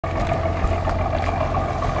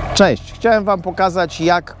Cześć, chciałem Wam pokazać,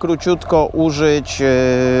 jak króciutko użyć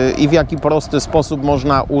i w jaki prosty sposób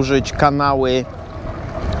można użyć kanały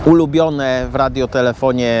ulubione w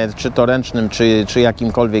radiotelefonie, czy to ręcznym, czy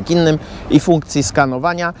jakimkolwiek innym, i funkcji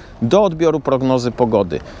skanowania do odbioru prognozy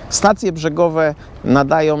pogody. Stacje brzegowe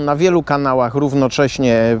nadają na wielu kanałach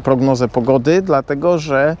równocześnie prognozę pogody, dlatego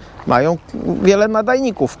że mają wiele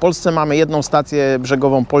nadajników. W Polsce mamy jedną stację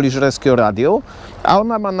brzegową Polish Rescue Radio, a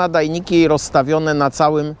ona ma nadajniki rozstawione na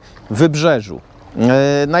całym wybrzeżu.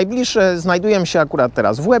 Najbliższe znajdują się akurat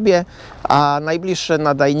teraz w Łebie, a najbliższe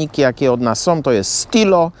nadajniki, jakie od nas są, to jest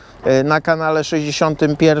Stilo na kanale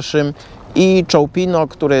 61 i Czołpino,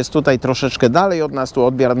 które jest tutaj troszeczkę dalej od nas. Tu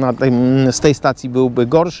odbiór z tej stacji byłby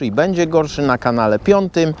gorszy i będzie gorszy na kanale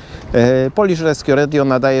 5. Polish Rescue Radio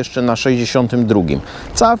nadaje jeszcze na 62.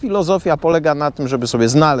 Cała filozofia polega na tym, żeby sobie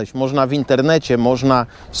znaleźć, można w internecie, można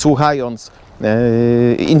słuchając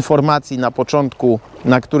informacji na początku,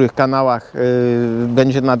 na których kanałach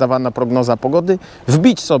będzie nadawana prognoza pogody,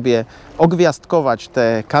 wbić sobie, ogwiazdkować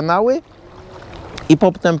te kanały i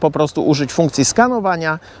potem po prostu użyć funkcji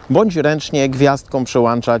skanowania, bądź ręcznie gwiazdką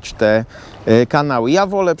przełączać te kanały. Ja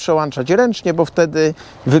wolę przełączać ręcznie, bo wtedy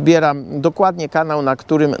wybieram dokładnie kanał, na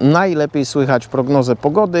którym najlepiej słychać prognozę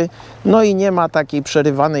pogody. No i nie ma takiej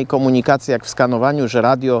przerywanej komunikacji jak w skanowaniu, że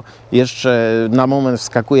radio jeszcze na moment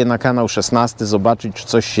wskakuje na kanał 16, zobaczyć, czy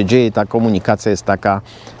coś się dzieje. Ta komunikacja jest taka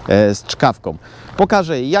z czkawką.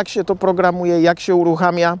 Pokażę, jak się to programuje, jak się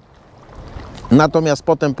uruchamia. Natomiast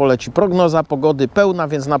potem poleci prognoza pogody pełna,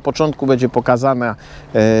 więc na początku będzie pokazana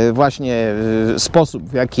właśnie sposób,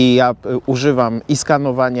 w jaki ja używam i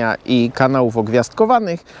skanowania, i kanałów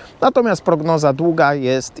ogwiazdkowanych. Natomiast prognoza długa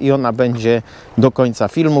jest i ona będzie do końca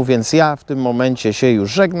filmu, więc ja w tym momencie się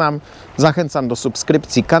już żegnam. Zachęcam do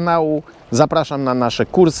subskrypcji kanału. Zapraszam na nasze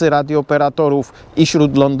kursy radiooperatorów i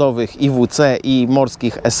śródlądowych, i WC, i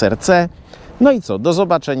morskich SRC. No i co? Do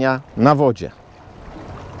zobaczenia na wodzie.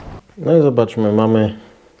 No i zobaczmy, mamy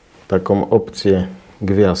taką opcję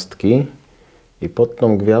gwiazdki i pod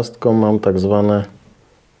tą gwiazdką mam tak zwane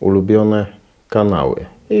ulubione kanały.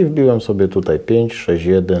 I wbiłem sobie tutaj 5, 6,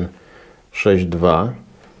 1, 6, 2.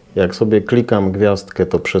 Jak sobie klikam gwiazdkę,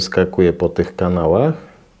 to przeskakuję po tych kanałach,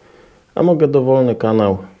 a mogę dowolny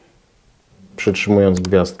kanał, przytrzymując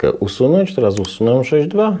gwiazdkę, usunąć. Teraz usunę 6,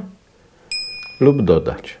 2 lub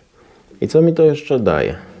dodać. I co mi to jeszcze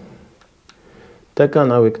daje? Te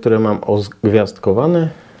kanały, które mam ogwiazdkowane,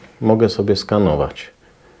 mogę sobie skanować.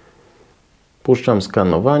 Puszczam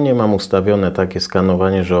skanowanie, mam ustawione takie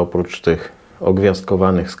skanowanie, że oprócz tych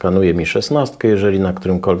ogwiazdkowanych skanuje mi 16. Jeżeli na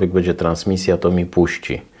którymkolwiek będzie transmisja, to mi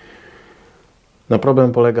puści. No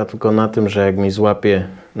problem polega tylko na tym, że jak mi złapie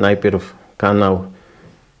najpierw kanał,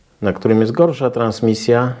 na którym jest gorsza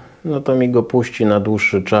transmisja, no to mi go puści na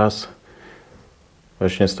dłuższy czas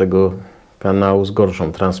właśnie z tego kanału z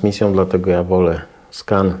gorszą transmisją, dlatego ja wolę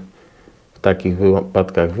skan w takich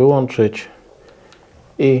wypadkach wyłączyć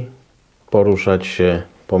i poruszać się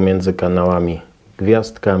pomiędzy kanałami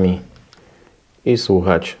gwiazdkami i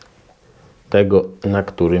słuchać tego, na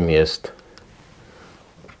którym jest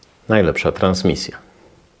najlepsza transmisja.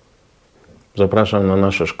 Zapraszam na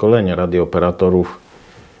nasze szkolenia radiooperatorów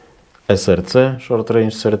SRC, Short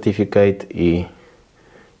Range Certificate, i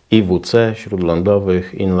IWC,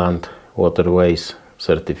 śródlądowych, Inland Waterways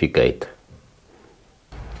Certificate.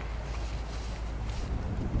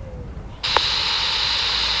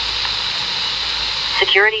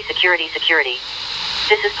 Security.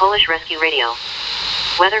 This is Polish Rescue Radio.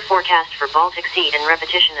 Weather forecast for Baltic Sea and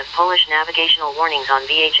repetition of Polish navigational warnings on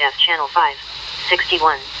VHF channel 5,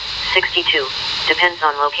 61, 62, depends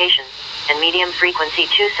on location, and medium frequency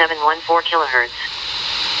 2714 kHz.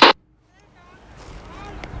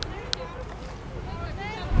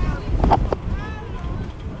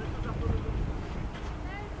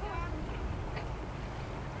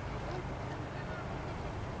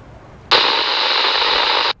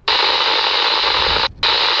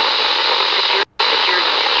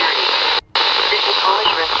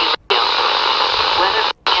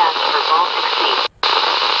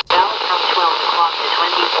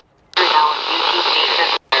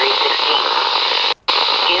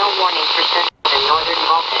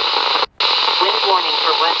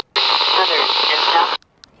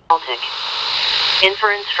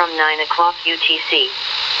 Inference from 9 o'clock UTC.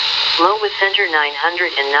 Low with center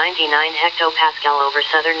 999 hectopascal over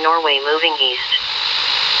southern Norway moving east.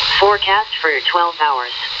 Forecast for 12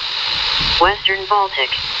 hours. Western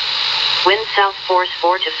Baltic. Wind south force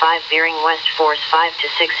 4 to 5 veering west force 5 to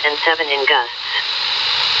 6 and 7 in gusts.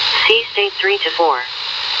 Sea state 3 to 4.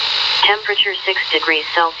 Temperature 6 degrees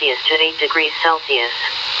Celsius to 8 degrees Celsius.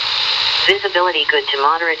 Visibility good to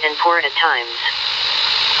moderate and poor at times.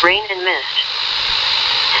 Rain and mist.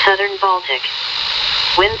 Southern Baltic.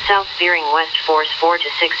 Wind south veering west force 4 to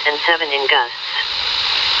 6 and 7 in gusts.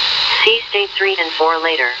 Sea state 3 and 4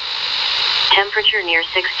 later. Temperature near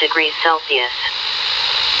 6 degrees Celsius.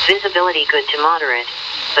 Visibility good to moderate,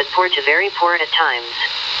 but poor to very poor at times.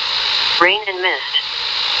 Rain and mist.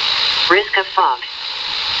 Risk of fog.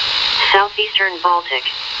 Southeastern Baltic.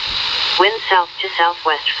 Wind south to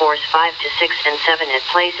southwest force 5 to 6 and 7 at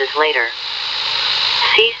places later.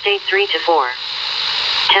 Sea state 3 to 4.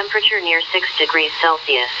 Temperature near 6 degrees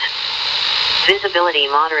Celsius. Visibility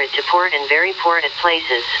moderate to poor and very poor at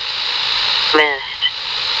places. Mist.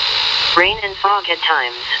 Rain and fog at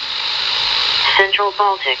times. Central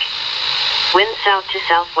Baltic. Wind south to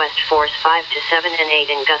southwest force 5 to 7 and 8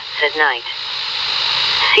 in gusts at night.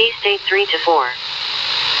 Sea state 3 to 4.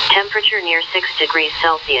 Temperature near 6 degrees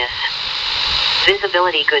Celsius.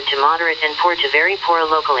 Visibility good to moderate and poor to very poor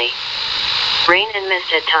locally. Rain and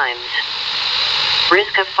mist at times.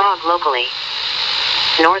 Risk of fog locally.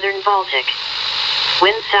 Northern Baltic.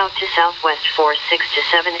 Wind south to southwest force 6 to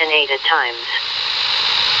 7 and 8 at times.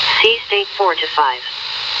 Sea state 4 to 5.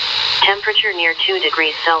 Temperature near 2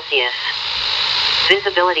 degrees Celsius.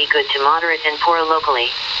 Visibility good to moderate and poor locally.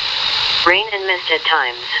 Rain and mist at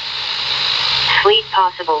times. Sleet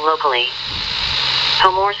possible locally.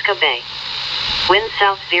 Pomorska Bay. Wind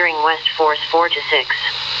south veering west force 4 to 6.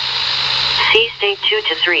 Sea state 2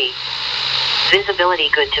 to 3. Visibility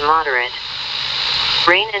good to moderate.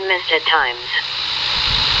 Rain and mist at times.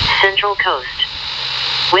 Central Coast.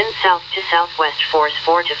 Wind south to southwest force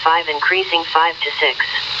 4 to 5 increasing 5 to 6.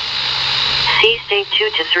 Sea state 2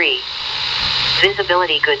 to 3.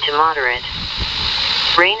 Visibility good to moderate.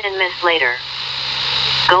 Rain and mist later.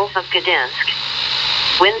 Gulf of Gdansk.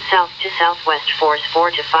 Wind south to southwest force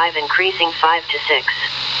 4 to 5 increasing 5 to 6.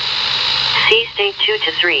 Sea state 2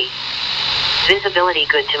 to 3. Visibility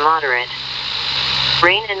good to moderate.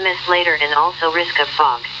 Rain and mist later and also risk of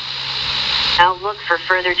fog. Outlook for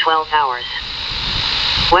further 12 hours.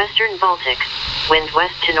 Western Baltic. Wind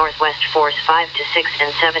west to northwest force 5 to 6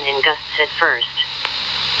 and 7 in gusts at first.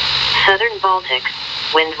 Southern Baltic.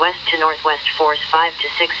 Wind west to northwest force 5 to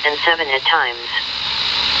 6 and 7 at times.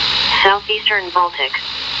 Southeastern Baltic.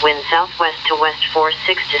 Wind southwest to west force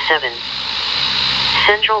 6 to 7.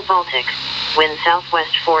 Central Baltic. Wind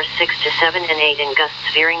southwest force 6 to 7 and 8 in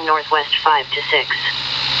gusts veering northwest 5 to 6.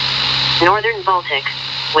 Northern Baltic.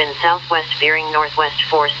 Wind southwest veering northwest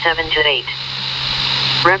force 7 to 8.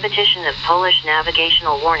 Repetition of Polish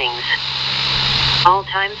navigational warnings. All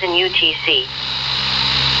times in UTC.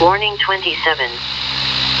 Warning 27.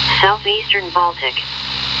 Southeastern Baltic.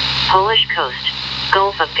 Polish coast.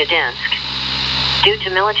 Gulf of Gdansk. Due to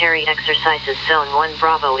military exercises, Zone 1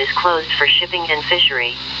 Bravo is closed for shipping and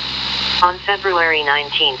fishery. On February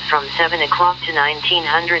 19th from 7 o'clock to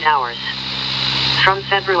 1900 hours. From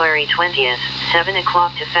February 20th, 7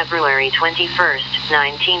 o'clock to February 21st,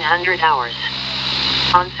 1900 hours.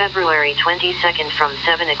 On February 22nd from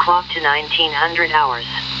 7 o'clock to 1900 hours.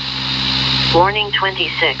 Warning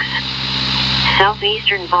 26.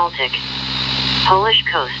 Southeastern Baltic. Polish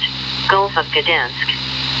coast. Gulf of Gdansk.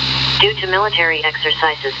 Due to military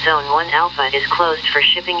exercises, Zone 1 Alpha is closed for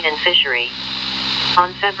shipping and fishery.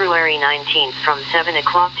 On February 19th from 7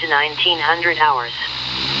 o'clock to 1900 hours.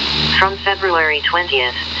 From February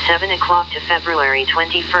 20th, 7 o'clock to February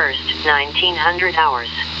 21st, 1900 hours.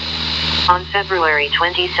 On February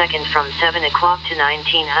 22nd from 7 o'clock to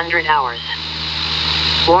 1900 hours.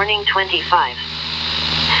 Warning 25.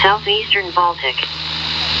 Southeastern Baltic.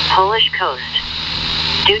 Polish coast.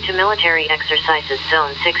 Due to military exercises,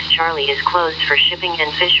 Zone 6 Charlie is closed for shipping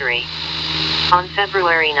and fishery. On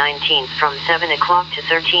February 19th from 7 o'clock to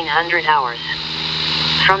 1300 hours.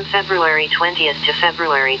 From February 20th to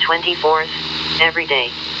February 24th, every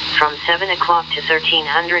day. From 7 o'clock to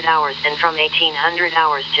 1300 hours and from 1800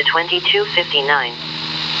 hours to 2259.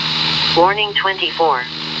 Warning 24.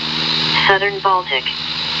 Southern Baltic.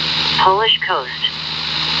 Polish coast.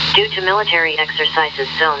 Due to military exercises,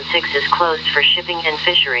 Zone 6 is closed for shipping and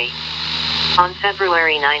fishery. On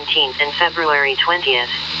February 19th and February 20th,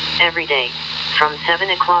 every day. From 7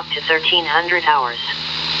 o'clock to 1300 hours.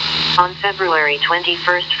 On February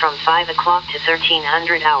 21st from 5 o'clock to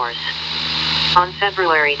 1300 hours. On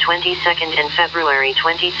February 22nd and February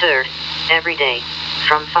 23rd, every day.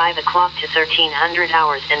 From 5 o'clock to 1300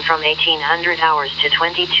 hours and from 1800 hours to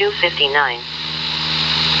 2259.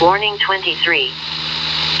 Warning 23.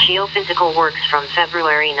 Geophysical works from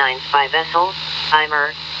February 9th by vessel,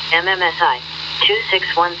 IMER, MMSI,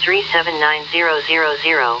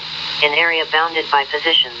 261379000, in area bounded by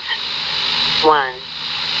positions. 1.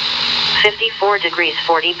 54 degrees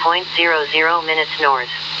 40.00 minutes north.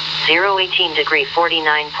 018 degree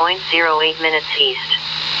 49.08 minutes east.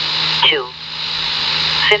 2.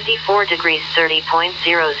 54 degrees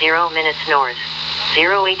 30.00 minutes north.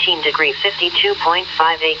 018 degree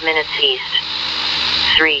 52.58 minutes east.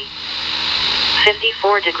 3.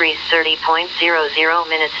 54 degrees 30.00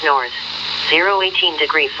 minutes north. 018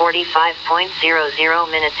 degree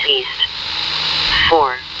 45.00 minutes east.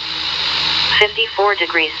 4. 54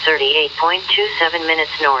 degrees 38.27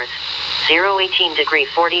 minutes north. 018 degree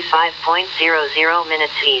 45.00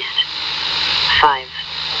 minutes east. 5.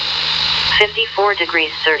 54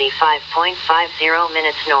 degrees 35.50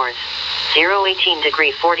 minutes north. 018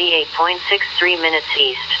 degree 48.63 minutes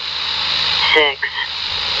east. 6.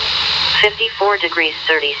 54 degrees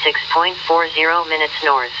 36.40 minutes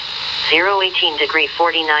north. 018 degree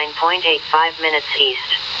 49.85 minutes east.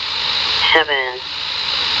 7.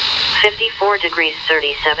 54 degrees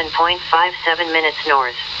 37.57 minutes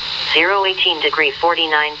north. 018 degree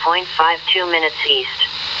 49.52 minutes east.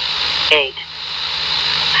 8.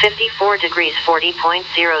 54 degrees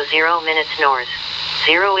 40.00 minutes north.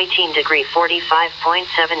 018 degree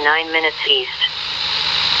 45.79 minutes east.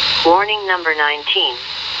 Warning number 19.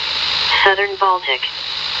 Southern Baltic.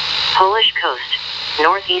 Polish coast,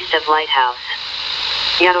 northeast of Lighthouse.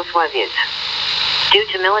 Jarosławiec. Due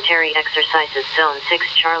to military exercises, Zone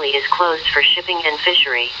 6 Charlie is closed for shipping and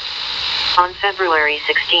fishery. On February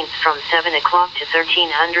 16th from 7 o'clock to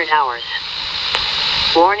 1300 hours.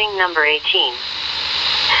 Warning number 18.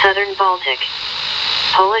 Southern Baltic.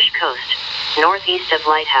 Polish coast, northeast of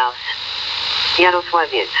Lighthouse.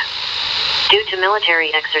 Jarosławiec. Due to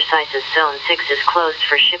military exercises, Zone 6 is closed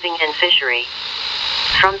for shipping and fishery.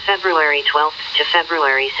 From February 12th to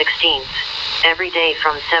February 16th, every day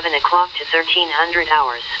from 7 o'clock to 1300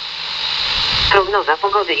 hours. Prognoza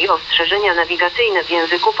pogody i ostrzeżenia nawigacyjne w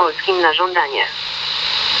języku polskim na żądanie.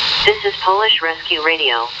 This is Polish Rescue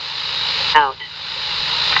Radio. Out.